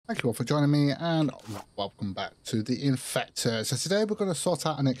Thank you all for joining me and welcome back to the Infector. So today we're going to sort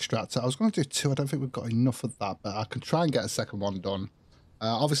out an extractor. I was going to do two. I don't think we've got enough of that, but I can try and get a second one done.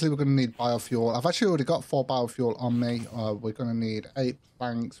 Obviously we're going to need biofuel. I've actually already got 4 biofuel on me. We're going to need 8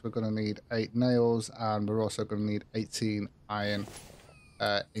 planks. We're going to need 8 nails, and we're also going to need 18 iron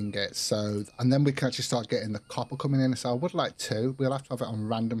ingots. So, and then we can actually start getting the copper coming in. So I would like 2. We'll have to have it on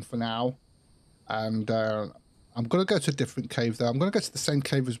random for now. And I'm going to go to a different cave though. I'm going to go to the same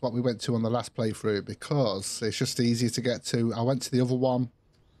cave as what we went to on the last playthrough because it's just easier to get to. I went to the other one,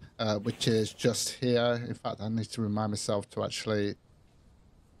 which is just here. In fact, I need to remind myself to actually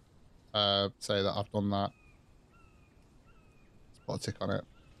say that I've done that. Let's put a tick on it.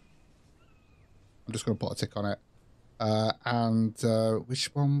 I'm just going to put a tick on it.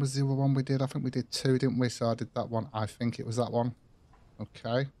 Which one was the other one we did? I think we did 2, didn't we? So I did that one. I think it was that one.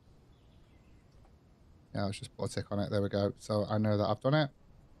 Okay. Yeah, let's just put a tick on it. There we go. So I know that I've done it.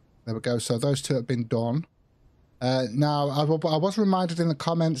 There we go. So those 2 have been done. Now, I was reminded in the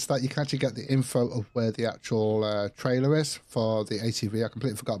comments that you can actually get the info of where the actual trailer is for the ATV. I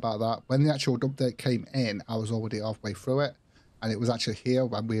completely forgot about that. When the actual update came in, I was already halfway through it. And it was actually here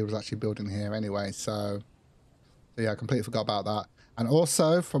when we was actually building here anyway. So yeah, I completely forgot about that. And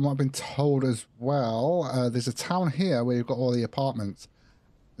also, from what I've been told as well, there's a town here where you've got all the apartments.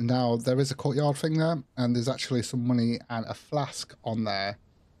 Now, there is a courtyard thing there, and there's actually some money and a flask on there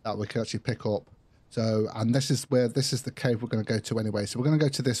that we can actually pick up. So, and this is the cave we're going to go to anyway. So we're going to go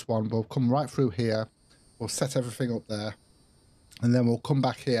to this one. We'll come right through here. We'll set everything up there. And then we'll come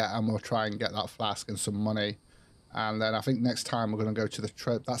back here and we'll try and get that flask and some money. And then I think next time we're going to go to the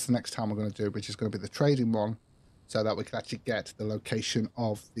that's the next time we're going to do, which is going to be the trading one. So that we can actually get the location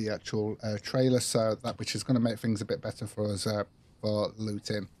of the actual trailer. So that, which is going to make things a bit better for us. For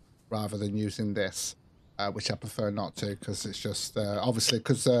looting rather than using this, which I prefer not to because it's just obviously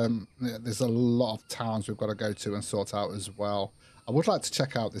because there's a lot of towns we've got to go to and sort out as well. I would like to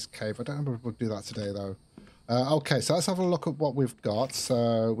check out this cave. I don't know if we'll do that today though. Okay, so let's have a look at what we've got.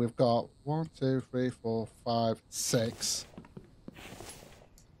 So we've got 1, 2, 3, 4, 5, 6,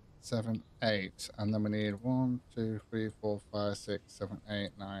 7, 8, and then we need 1, 2, 3, 4, 5, 6, 7, 8,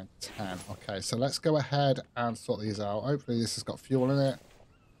 9, 10. Okay, so let's go ahead and sort these out. Hopefully this has got fuel in it.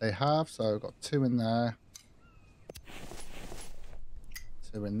 They have, so we've got 2 in there.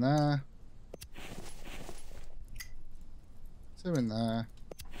 2 in there. 2 in there.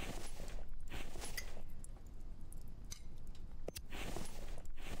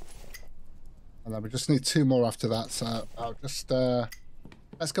 And then we just need 2 more after that, so I'll just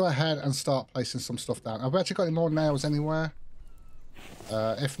let's go ahead and start placing some stuff down. Have we actually got any more nails anywhere?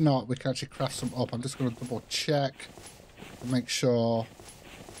 If not, we can actually craft some up. I'm just going to double check and make sure.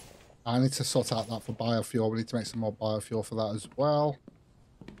 I need to sort out that for biofuel. We need to make some more biofuel for that as well.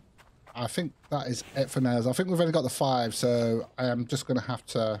 I think that is it for nails. I think we've only got the 5, so I am just going to have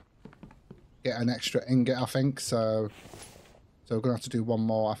to get an extra ingot, I think. So we're going to have to do 1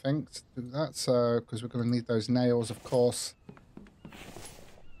 more, I think, to do that. So, because we're going to need those nails, of course.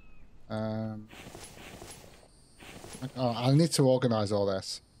 I need to organize all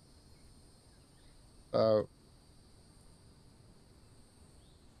this. So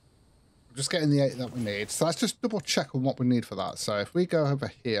I'm just getting the 8 that we need. So let's just double check on what we need for that. So if we go over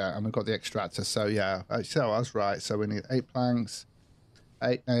here and we've got the extractor, so yeah, so I was right. So we need 8 planks,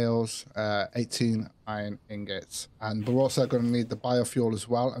 8 nails, 18 iron ingots, and we're also going to need the biofuel as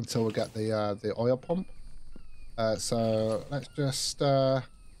well until we get the oil pump. So let's just grab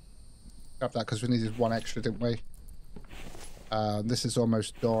that because we needed 1 extra, didn't we? This is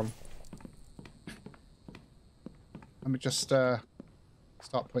almost done. Let me just start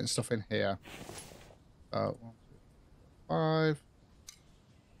putting stuff in here. 1, 2, 5.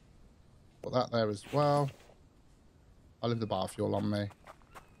 Put that there as well. I'll leave the biofuel on me.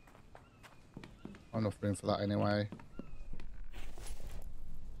 Not enough room for that anyway.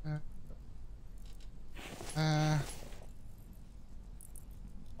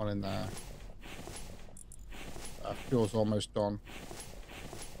 One in there. Fuel's almost done.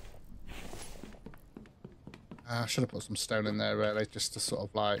 I should have put some stone in there really, just to sort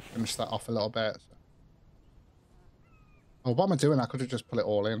of like finish that off a little bit. Oh, what am I doing? I could have just put it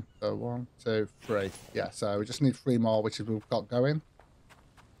all in. So 1, 2, 3. Yeah, so we just need 3 more, which is we've got going.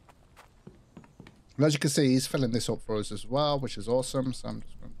 And as you can see, he's filling this up for us as well, which is awesome. So I'm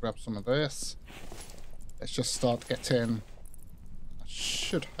just going to grab some of this. Let's just start getting... I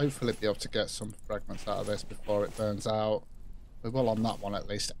should hopefully be able to get some fragments out of this before it burns out. We will on that one at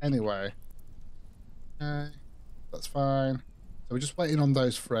least. Anyway. Okay, that's fine. So we're just waiting on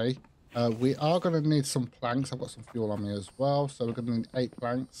those 3. We are going to need some planks. I've got some fuel on me as well. So we're going to need 8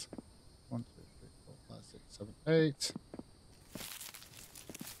 planks. 1, 2, 3, 4, 5, 6, 7, 8.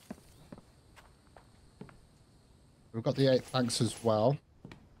 We've got the 8 planks as well.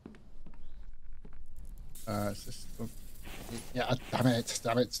 Yeah, damn it.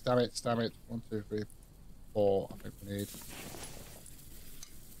 1, 2, 3, 4. I think we need.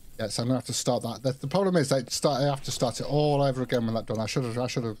 Yeah, so I'm gonna have to start that. The problem is I have to start it all over again when that's done. I should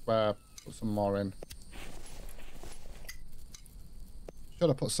have put some more in. Should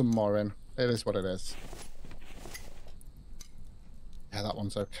have put some more in. It is what it is. Yeah, that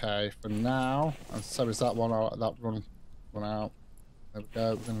one's okay for now. And so is that one. That run out. There we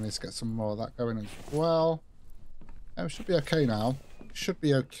go. We're gonna need to get some more of that going as well. Yeah, it should be okay now. It should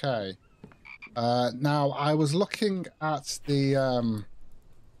be okay. Now I was looking at the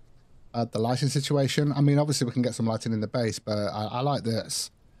lighting situation. I mean, obviously we can get some lighting in the base, but I like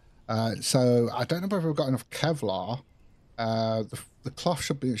this. So I don't know if we've got enough Kevlar. The cloth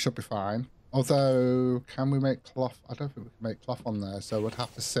should be fine. Although, can we make cloth? I don't think we can make cloth on there, so we'd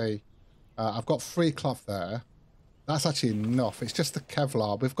have to see. I've got 3 cloth there. That's actually enough. It's just the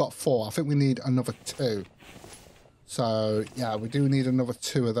Kevlar. We've got 4. I think we need another 2. So yeah, we do need another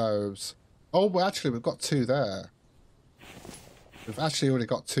 2 of those. Oh, well, actually, we've got 2 there. We've actually already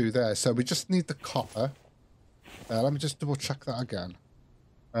got 2 there, so we just need the copper. Let me just double check that again.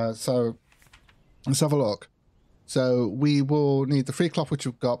 So let's have a look. So we will need the 3 cloth, which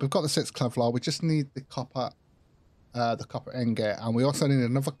we've got. We've got the 6 Kevlar. We just need the copper ingot, and we also need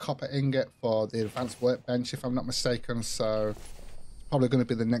another copper ingot for the advanced workbench, if I'm not mistaken. So it's probably going to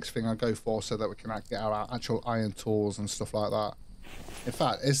be the next thing I go for, so that we can get our actual iron tools and stuff like that. In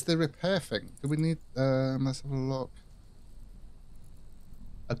fact, is the repair thing? Do we need? Let's have a look.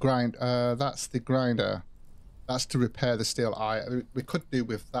 A grind. That's the grinder. That's to repair the steel iron. We could do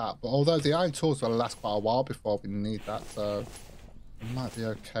with that, but although the iron tools will last quite a while before we need that, so we might be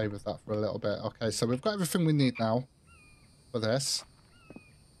okay with that for a little bit. Okay, so we've got everything we need now for this.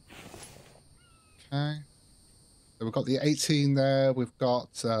 Okay. So we've got the 18 there. We've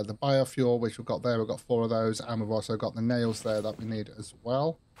got the biofuel, which we've got there. We've got 4 of those, and we've also got the nails there that we need as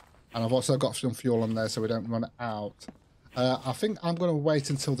well. And I've also got some fuel on there so we don't run out. I think I'm going to wait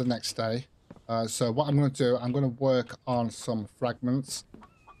until the next day. So what I'm going to do, I'm going to work on some fragments.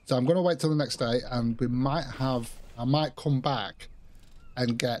 So I'm going to wait till the next day, and I might come back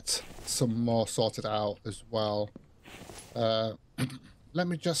and get some more sorted out as well. Let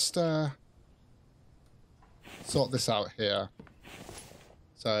me just sort this out here.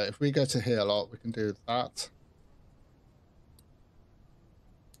 So if we go to here a lot, we can do that.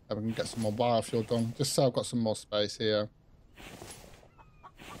 And we can get some more biofuel done, just so I've got some more space here.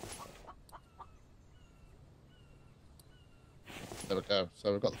 There we go.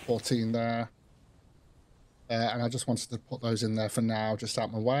 So we've got the 14 there. And I just wanted to put those in there for now, just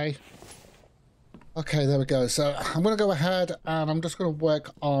out my way. Okay, there we go. So I'm going to go ahead and I'm just going to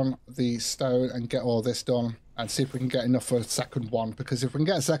work on the stone and get all this done and see if we can get enough for a second one. Because if we can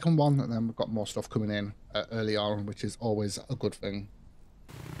get a second one, then we've got more stuff coming in early on, which is always a good thing.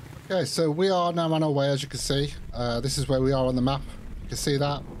 Okay, so we are now on our way, as you can see. This is where we are on the map. You can see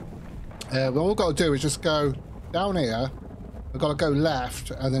that. What we've got to do is just go down here. We've got to go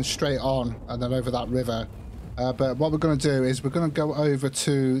left and then straight on and then over that river. But what we're going to do is we're going to go over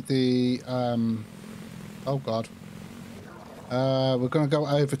to the... oh, God. We're going to go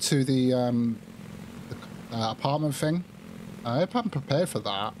over to the apartment thing. If I'm prepared for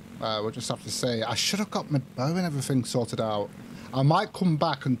that, we'll just have to see. I should have got my bow and everything sorted out. I might come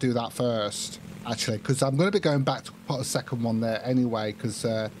back and do that first, actually, because I'm going to be going back to put a second one there anyway, because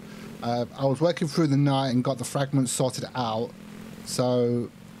I was working through the night and got the fragments sorted out. So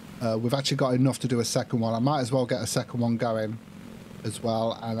we've actually got enough to do a second one. I might as well get a second one going as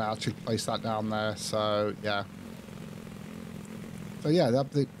well and actually place that down there. So yeah. So yeah,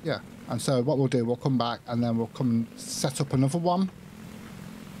 yeah. And so what we'll do, we'll come back and then we'll come and set up another one.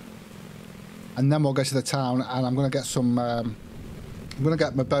 And then we'll go to the town and I'm going to get some... I'm going to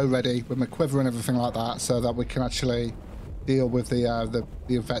get my bow ready with my quiver and everything like that so that we can actually deal with the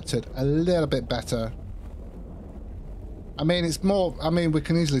infected a little bit better. I mean, it's more... I mean, we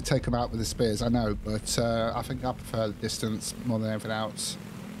can easily take them out with the spears, I know, but I think I prefer the distance more than anything else.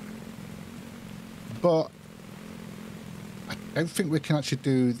 But I don't think we can actually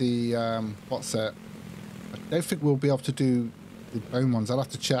do the... what's it? I don't think we'll be able to do the bone ones. I'll have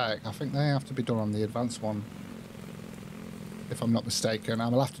to check. I think they have to be done on the advanced one, if I'm not mistaken.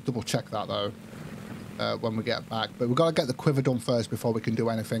 I'll have to double check that though when we get back. But we've got to get the quiver done first before we can do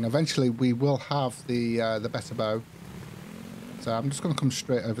anything. Eventually we will have the better bow. So I'm just going to come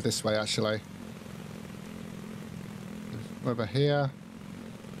straight over this way, actually. Over here.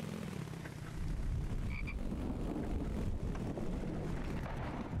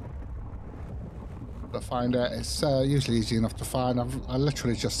 To find it. It's usually easy enough to find. I'm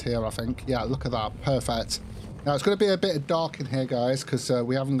literally just here, I think. Yeah, look at that. Perfect. Now, it's going to be a bit dark in here, guys, because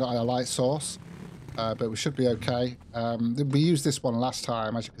we haven't got a light source. But we should be okay. We used this one last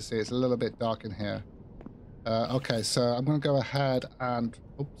time. As you can see, it's a little bit dark in here. Okay, so I'm going to go ahead and...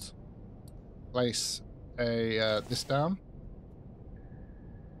 Oops. Place this down.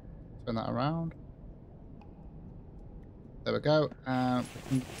 Turn that around. There we go. And we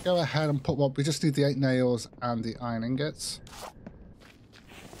can go ahead and put what we just need: the 8 nails and the iron ingots.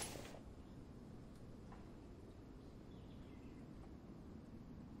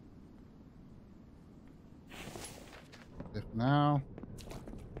 If now.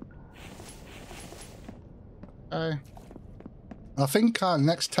 Okay. I think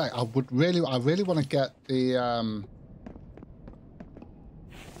next tech, I really want to get the.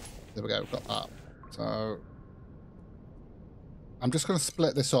 There we go. We've got that. So. I'm just going to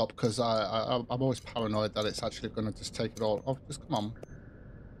split this up because I'm always paranoid that it's actually going to just take it all. Oh, just come on.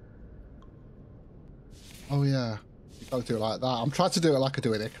 Oh, yeah. You've got to do it like that. I'm trying to do it like I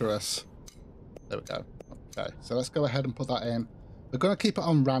do in Icarus. There we go. Okay, so let's go ahead and put that in. We're going to keep it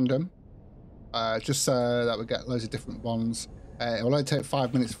on random. Just so that we get loads of different ones. It will only take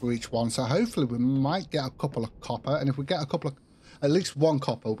 5 minutes for each one. So hopefully we might get a couple of copper. And if we get a couple of... At least one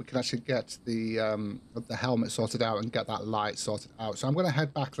copper, we can actually get the helmet sorted out and get that light sorted out. So I'm going to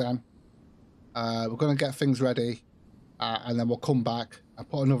head back then. We're going to get things ready, and then we'll come back and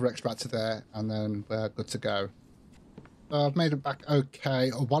put another extractor there, and then we're good to go. So I've made it back okay.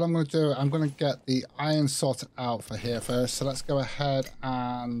 What I'm going to do, I'm going to get the iron sorted out for here first. So let's go ahead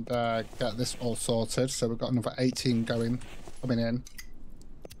and get this all sorted. So we've got another 18 coming in.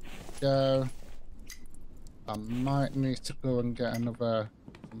 Go. I might need to go and get another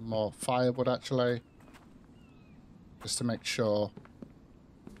more firewood, actually, just to make sure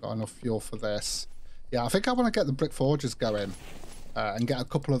I've got enough fuel for this. Yeah, I think I want to get the brick forges going and get a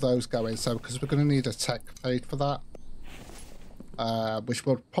couple of those going. So because we're going to need a tech plate for that, which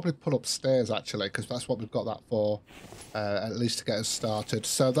we'll probably put upstairs, actually, because that's what we've got that for, at least to get us started.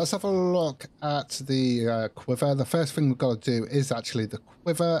 So let's have a look at the quiver. The first thing we've got to do is actually the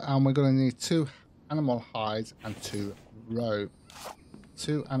quiver, and we're going to need 2 animal hides and 2 rope.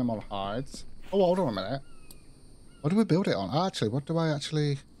 2 animal hides. Oh, hold on a minute. What do we build it on? Actually, what do I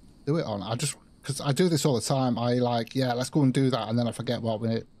actually do it on? Because I do this all the time. I like, yeah, let's go and do that, and then I forget what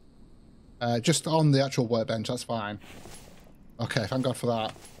we... just on the actual workbench, that's fine. Okay, thank God for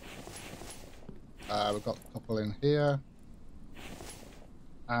that. We've got a couple in here.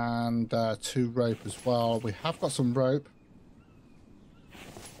 And 2 rope as well. We have got some rope.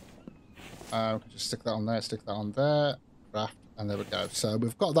 We can just stick that on there, craft, and there we go. So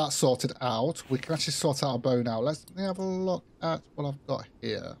we've got that sorted out. We can actually sort out a bow now. Let me have a look at what I've got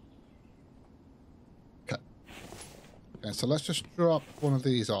here. Okay. Okay, so let's just drop one of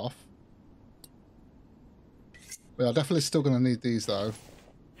these off. We are definitely still going to need these, though.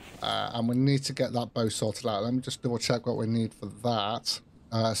 And we need to get that bow sorted out. Let me just double check what we need for that.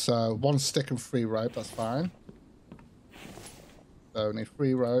 So 1 stick and 3 rope, that's fine. So we need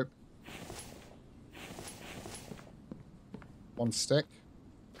 3 rope. 1 stick,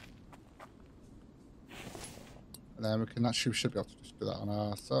 and then we should be able to just do that on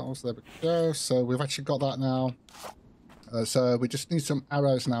ourselves. There we go. So we've actually got that now. So we just need some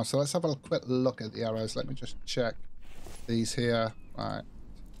arrows now. So let's have a quick look at the arrows. Let me just check these here. Right.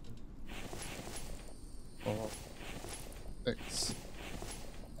 4, 6,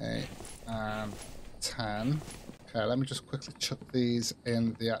 8, and 10. Okay, let me just quickly chuck these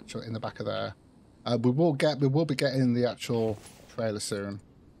in the back of there. We will be getting the actual trailer soon.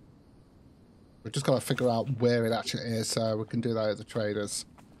 We've just got to figure out where it actually is, so we can do that at the traders.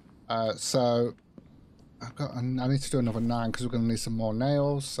 So I need to do another 9 because we're going to need some more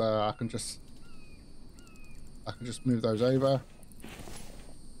nails. So I can just move those over.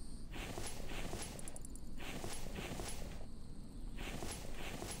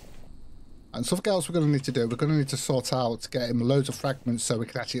 And something else we're going to need to do, we're going to need to sort out getting loads of fragments so we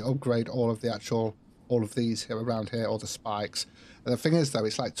can actually upgrade all of these here around here, all the spikes. And the thing is, though,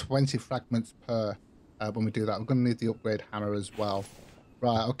 it's like 20 fragments per when we do that. We're going to need the upgrade hammer as well.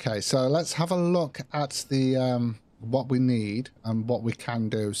 Right, okay, so let's have a look at the what we need and what we can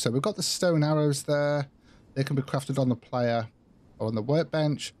do. So we've got the stone arrows there. They can be crafted on the player or on the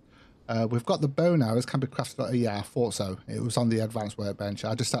workbench. We've got the bone arrows can be crafted on, yeah, I thought so. It was on the advanced workbench.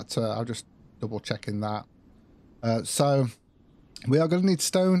 I just double checking that. So We are going to need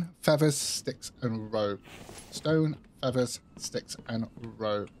stone, feathers, sticks, and rope. Stone, feathers, sticks, and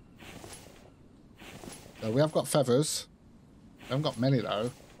rope. So we have got feathers. We haven't got many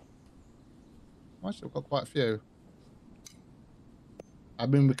though. Actually, we've got quite a few. I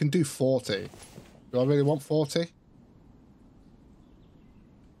mean, we can do 40. Do I really want 40?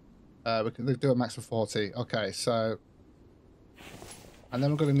 We can do a max of 40. Okay, so... And then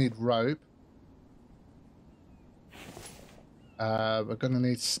we're going to need rope. We're going to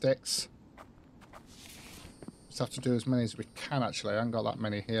need sticks. Just have to do as many as we can, actually. I haven't got that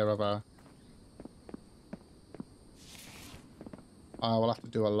many here, have I? I will have to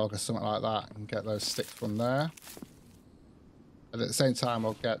do a log or something like that and get those sticks from there. But at the same time,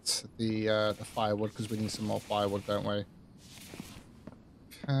 I'll get the firewood because we need some more firewood, don't we?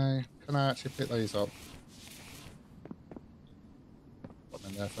 Okay, can I actually pick these up? Put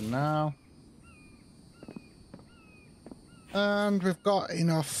them in there for now. And we've got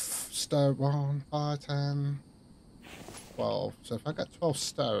enough stone. 1, 5, 10, 12. So if I get 12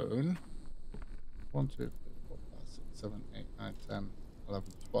 stone, 1, 2, 3, 4, 5, 6, 7, 8, 9, 10,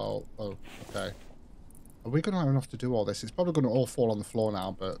 11, 12. Oh, okay. Are we going to have enough to do all this? It's probably going to all fall on the floor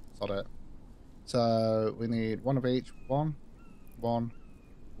now, but it's not it. So we need one of each. 1, 1,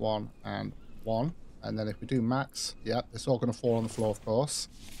 1, and 1. And then if we do max, yep, it's all going to fall on the floor, of course.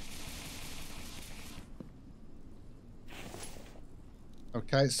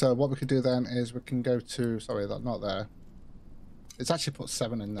 Okay, so what we can do then is we can go to... Sorry, that's not there. It's actually put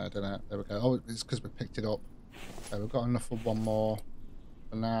 7 in there, didn't it? There we go. Oh, it's because we picked it up. Okay, we've got enough for one more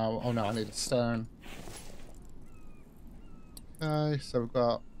for now. Oh no, I need a stone. Okay, so we've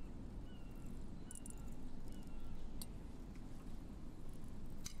got...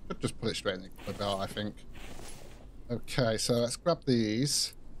 Could just put it straight in the belt, I think. Okay, so let's grab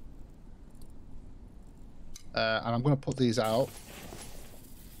these. And I'm going to put these out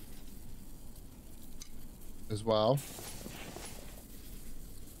as well.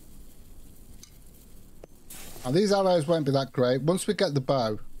 And these arrows won't be that great. Once we get the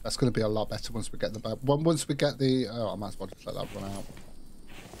bow, that's going to be a lot better once we get the bow. Once we get the... Oh, I might as well just let that run out.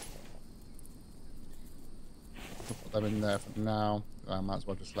 I'll put them in there for now. I might as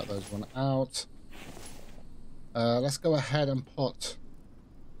well just let those run out. Let's go ahead and put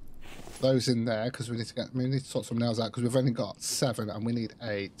those in there because we need to sort some nails out because we've only got 7 and we need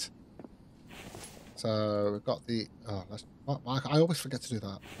 8. So we've got the... Oh, I always forget to do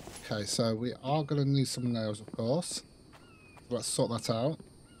that. Okay, so we are going to need some nails, of course. So let's sort that out.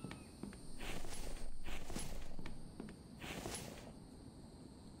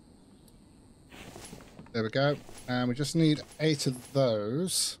 There we go. And we just need 8 of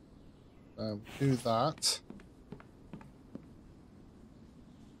those. Do that.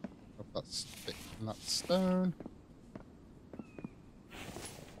 Drop that stick and that stone.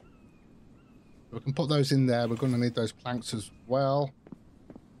 We can put those in there. We're going to need those planks as well.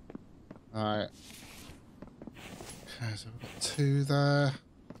 Alright. Okay, so we've got 2 there.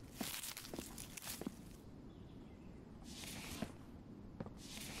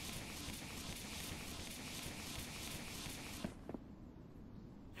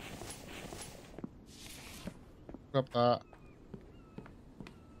 Grab that.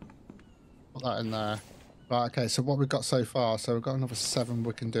 Put that in there. Right, okay, so what we've got so far, so we've got another 7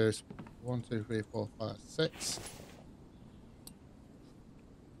 we can do. 1, 2, 3, 4, 5, 6.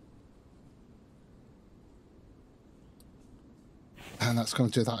 And that's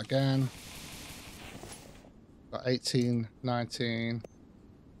going to do that again. Got 18, 19.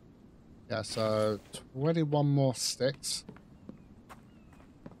 Yeah, so 21 more sticks.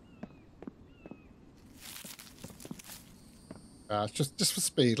 Just for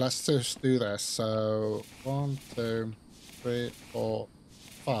speed, let's just do this. So 1, 2, 3, 4,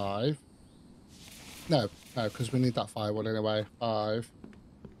 5. No, because we need that firewood anyway. 5.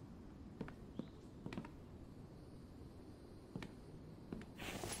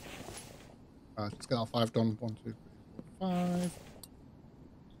 Let's get our 5 done. 1, 2, 3, 4,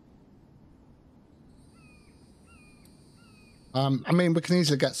 5. I mean, we can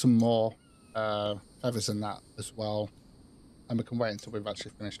easily get some more feathers in that as well. And we can wait until we've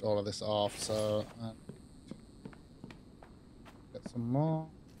actually finished all of this off. So, get some more.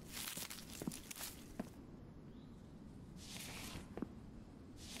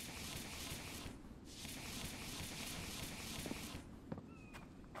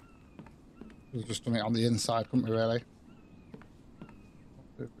 We've just done it on the inside, couldn't we, really?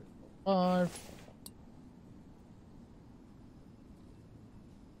 1, 2, 3, 4, 5.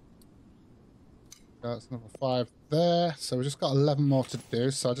 That's another 5 there. So we've just got 11 more to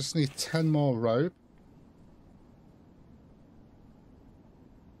do. So I just need 10 more rope.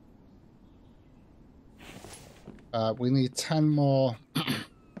 We need 10 more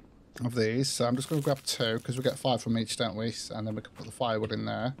of these, so I'm just going to grab 2 because we get 5 from each, don't we? And then we can put the firewood in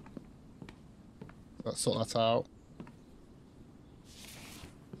there. So let's sort that out.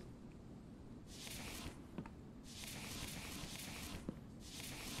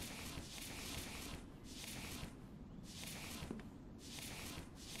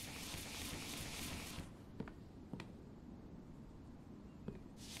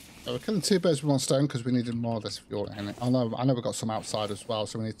 So we're killing 2 birds with 1 stone because we needed more of this fuel in it. I know we've got some outside as well,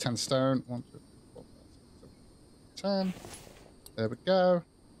 so we need 10 stone. 1, 2, 3, 4, 5, 6, 7, 10. There we go.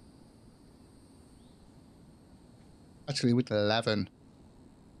 Actually, we need 11.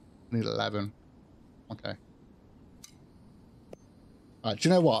 We need 11. Okay. Alright, do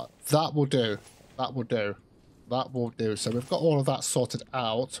you know what? That will do. That will do. That will do. So we've got all of that sorted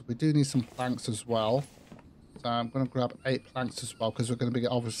out. We do need some planks as well. So I'm going to grab 8 planks as well because we're going to be,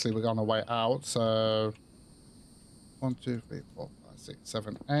 obviously, we're on our way out. So 1, 2, 3, 4, 5, 6,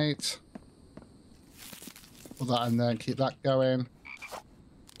 7, 8. Put that in there and keep that going.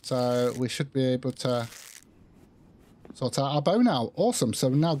 So we should be able to sort out our bow now. Awesome. So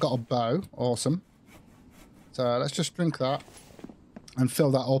we've now got a bow. Awesome. So let's just drink that and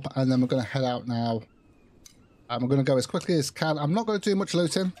fill that up. And then we're going to head out now. And we're going to go as quickly as can. I'm not going to do much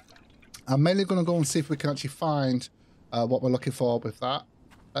looting. I'm mainly going to go and see if we can actually find what we're looking for with that.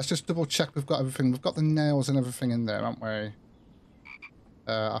 Let's just double check we've got everything. We've got the nails and everything in there, haven't we?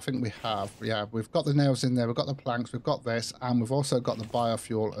 I think we have. Yeah, we've got the nails in there. We've got the planks. We've got this. And we've also got the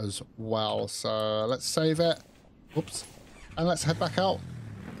biofuel as well. So let's save it. Oops. And let's head back out.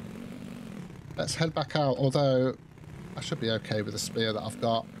 Let's head back out. Although I should be okay with the spear that I've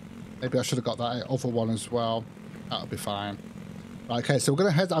got. Maybe I should have got that other one as well. That'll be fine. Okay, so we're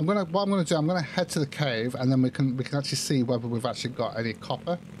gonna head. What I'm gonna do, I'm gonna head to the cave, and then we can actually see whether we've actually got any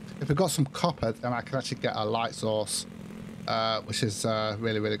copper. If we've got some copper, then I can actually get a light source, which is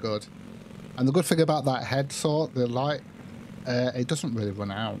really, really good. And the good thing about that head sort, the light, it doesn't really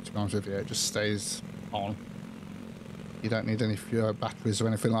run out. To be honest with you, it just stays on. You don't need any fewer batteries or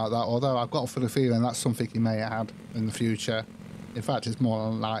anything like that. Although I've got a feeling that's something he may add in the future. In fact, it's more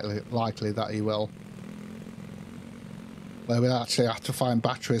likely that he will. Where we actually have to find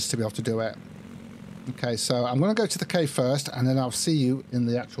batteries to be able to do it. Okay, so I'm going to go to the cave first, and then I'll see you in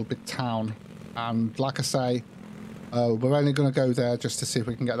the actual big town. And like I say, we're only going to go there just to see if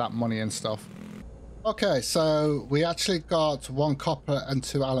we can get that money and stuff. Okay, so we actually got 1 copper and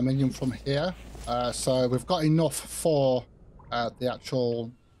 2 aluminium from here. So we've got enough for the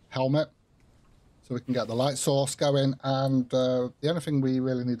actual helmet. So we can get the light source going. And the only thing we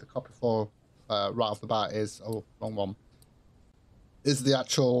really need the copper for right off the bat is... Oh, wrong one. Is the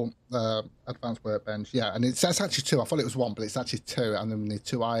actual advanced workbench. Yeah, and it's actually 2. I thought it was 1, but it's actually 2. And then we need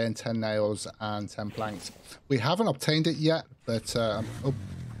 2 iron, 10 nails, and 10 planks. We haven't obtained it yet, but I'm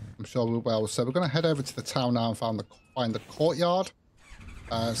sure we will. So we're going to head over to the town now and find the courtyard.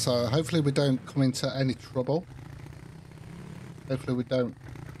 So hopefully we don't come into any trouble. Hopefully we don't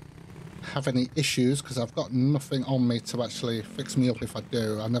have any issues, because I've got nothing on me to actually fix me up if I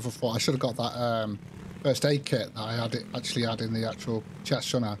do. I never thought I should have got that... first aid kit that I actually had in the actual chest,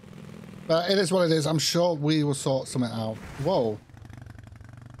 shouldn't I? But it is what it is. I'm sure we will sort something out. Whoa.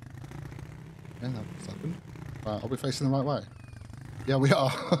 Yeah, that's happened. Right, are we facing the right way? Yeah, we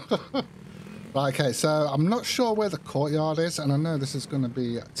are. Right, okay, so I'm not sure where the courtyard is, and I know this is going to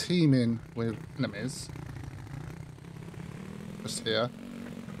be teeming with enemies. Just here.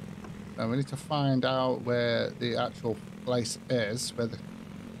 And we need to find out where the actual place is, where the...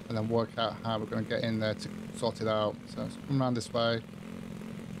 and then work out how we're going to get in there to sort it out. So let's come around this way.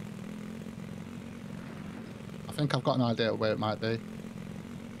 I think I've got an idea of where it might be.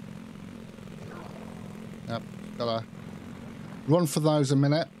 Yep, gotta run for those a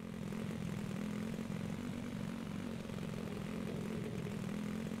minute.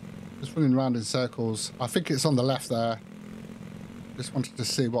 Just running around in circles. I think it's on the left there. Just wanted to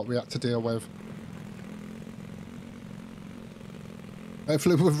see what we had to deal with.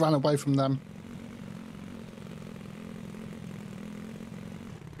 Hopefully we've run away from them.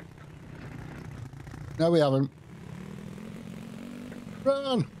 No, we haven't.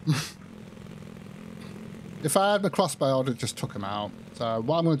 Run! If I had my crossbow, I would have just took him out. So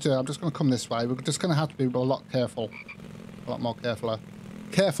what I'm going to do, I'm just going to come this way. We're just going to have to be a lot careful. A lot more carefuler.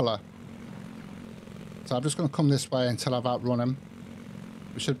 So I'm just going to come this way until I've outrun him.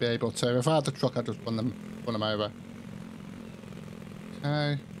 We should be able to. If I had the truck, I'd just run them over.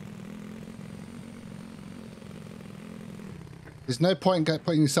 Okay. There's no point in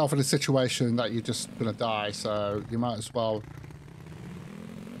putting yourself in a situation that you're just going to die, so you might as well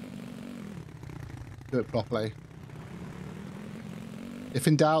do it properly. If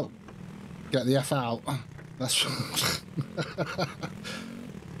in doubt, get the F out. That's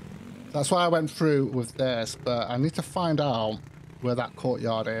that's why I went through with this, but I need to find out where that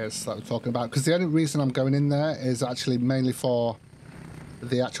courtyard is that we're talking about, because the only reason I'm going in there is actually mainly for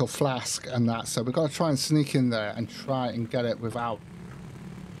the actual flask and that, so we've got to try and sneak in there and try and get it without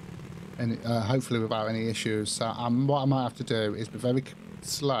any, hopefully without any issues. So what I might have to do is be very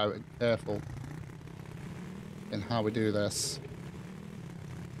slow and careful in how we do this.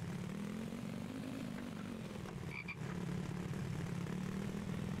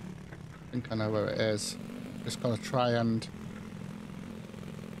 I think I know where it is. Just got to try and...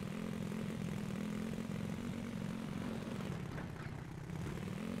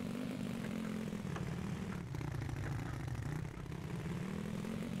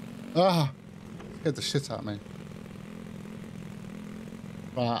 Ah! Scared the shit out of me.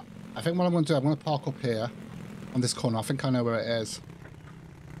 Right, I think what I'm going to do, I'm going to park up here on this corner. I think I know where it is.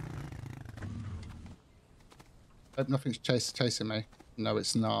 Hope nothing's chasing me. No,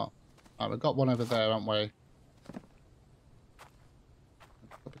 it's not. Right, we've got one over there, haven't we?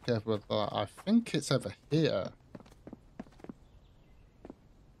 Be careful with that. I think it's over here.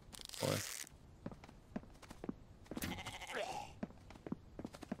 Boy.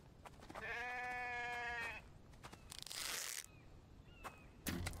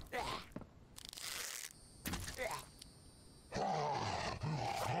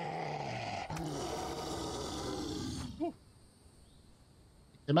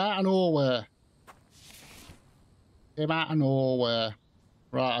 Came out of nowhere. Came out of nowhere.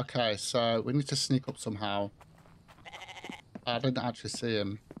 Right, okay, so we need to sneak up somehow. I didn't actually see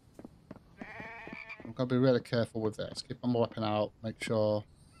him. I've got to be really careful with this. Keep my weapon out. Make sure.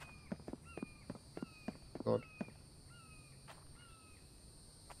 Good. I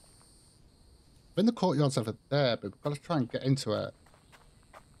think the courtyard's over there, but we've got to try and get into it.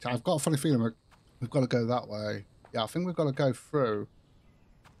 I've got a funny feeling we've got to go that way. Yeah, I think we've got to go through.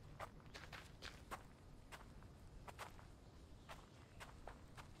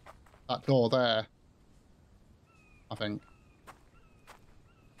 That door there. I think.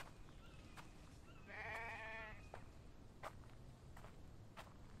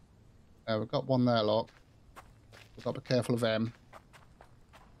 Yeah, we've got one there, look. We've got to be careful of him.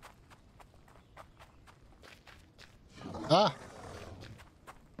 Ah!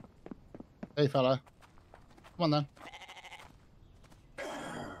 Hey, fella. Come on, then.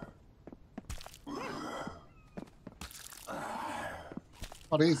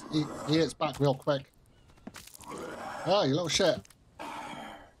 Oh, he hits back real quick. Oh, you little shit.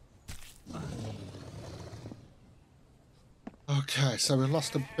 Okay, so we've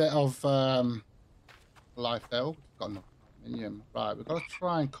lost a bit of life there. Oh, we've got enough aluminium. Right, we've got to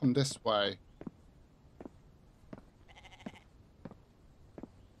try and come this way.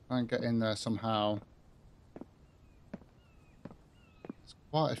 Try and get in there somehow. There's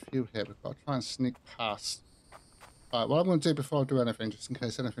quite a few here. We've got to try and sneak past. Right, what I'm going to do before I do anything, just in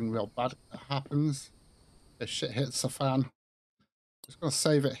case anything real bad happens, if shit hits the fan, just going to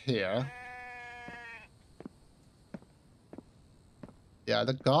save it here. Yeah,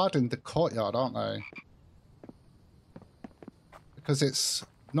 they're guarding the courtyard, aren't they? Because it's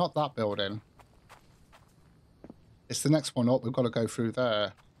not that building. It's the next one up. We've got to go through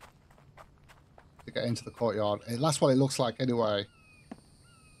there to get into the courtyard. That's what it looks like anyway.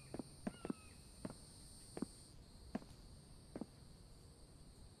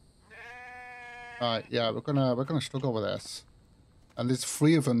 Right, yeah, we're gonna struggle with this. And there's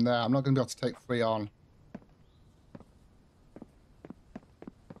 3 of them there. I'm not gonna be able to take 3 on.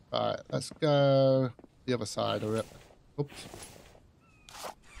 Right, let's go the other side of it. Oops.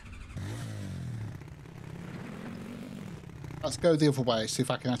 Let's go the other way, see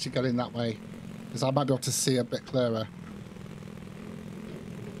if I can actually get in that way. Because I might be able to see a bit clearer.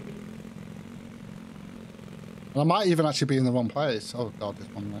 And I might even actually be in the wrong place. Oh god,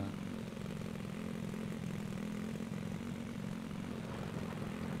 there's one there.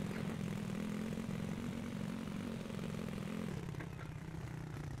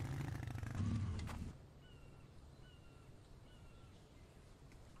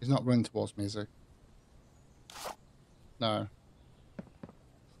 He's not running towards me, is he? No.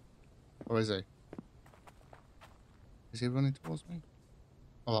 Or is he? Is he running towards me?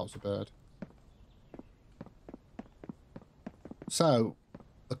 Oh, that was a bird. So,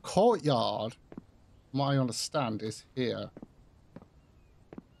 the courtyard, from what I understand, is here.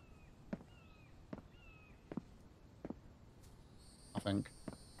 I think.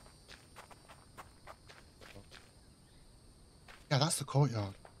 Yeah, that's the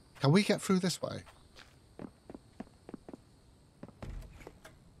courtyard. Can we get through this way?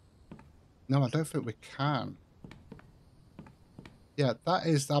 No, I don't think we can. Yeah, that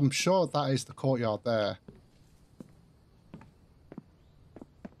is, I'm sure that is the courtyard there.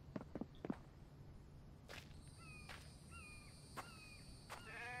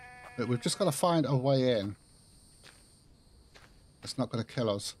 But we've just got to find a way in. It's not going to kill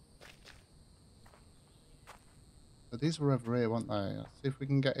us. So these were over here, weren't they? Let's see if we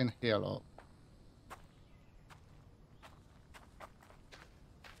can get in here, look.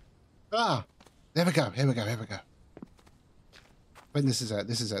 Ah! There we go, here we go, here we go. I think this is it,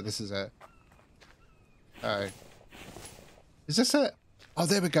 this is it, this is it. Okay. Is this it? Oh,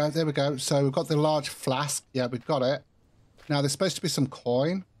 there we go, there we go. So we've got the large flask. Yeah, we've got it. Now, there's supposed to be some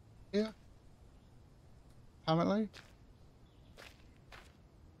coin here. Apparently.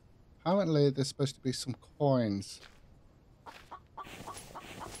 Apparently, there's supposed to be some coins.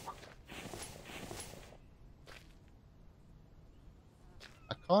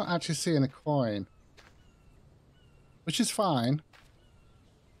 I can't actually see any coin. Which is fine.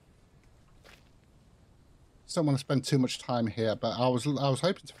 Just don't want to spend too much time here, but I was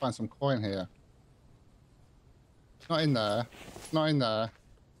hoping to find some coin here. Not in there. Not in there.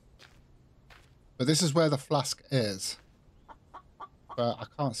 But this is where the flask is. But I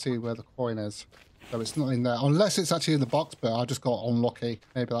can't see where the coin is. So it's not in there. Unless it's actually in the box, but I just got unlucky.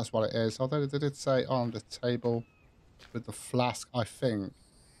 Maybe that's what it is. Although they did say on the table with the flask, I think.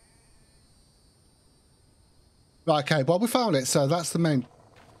 Right, okay. Well, we found it. So that's the main...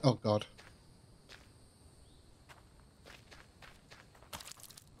 Oh, God.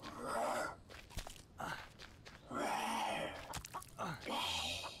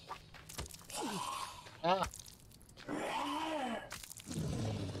 Ah.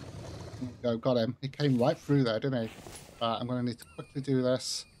 Go, got him. He came right through there, didn't he? I'm going to need to quickly do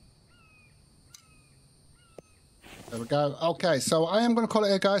this. There we go. Okay, so I am going to call it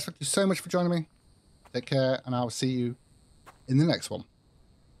here, guys. Thank you so much for joining me. Take care, and I will see you in the next one.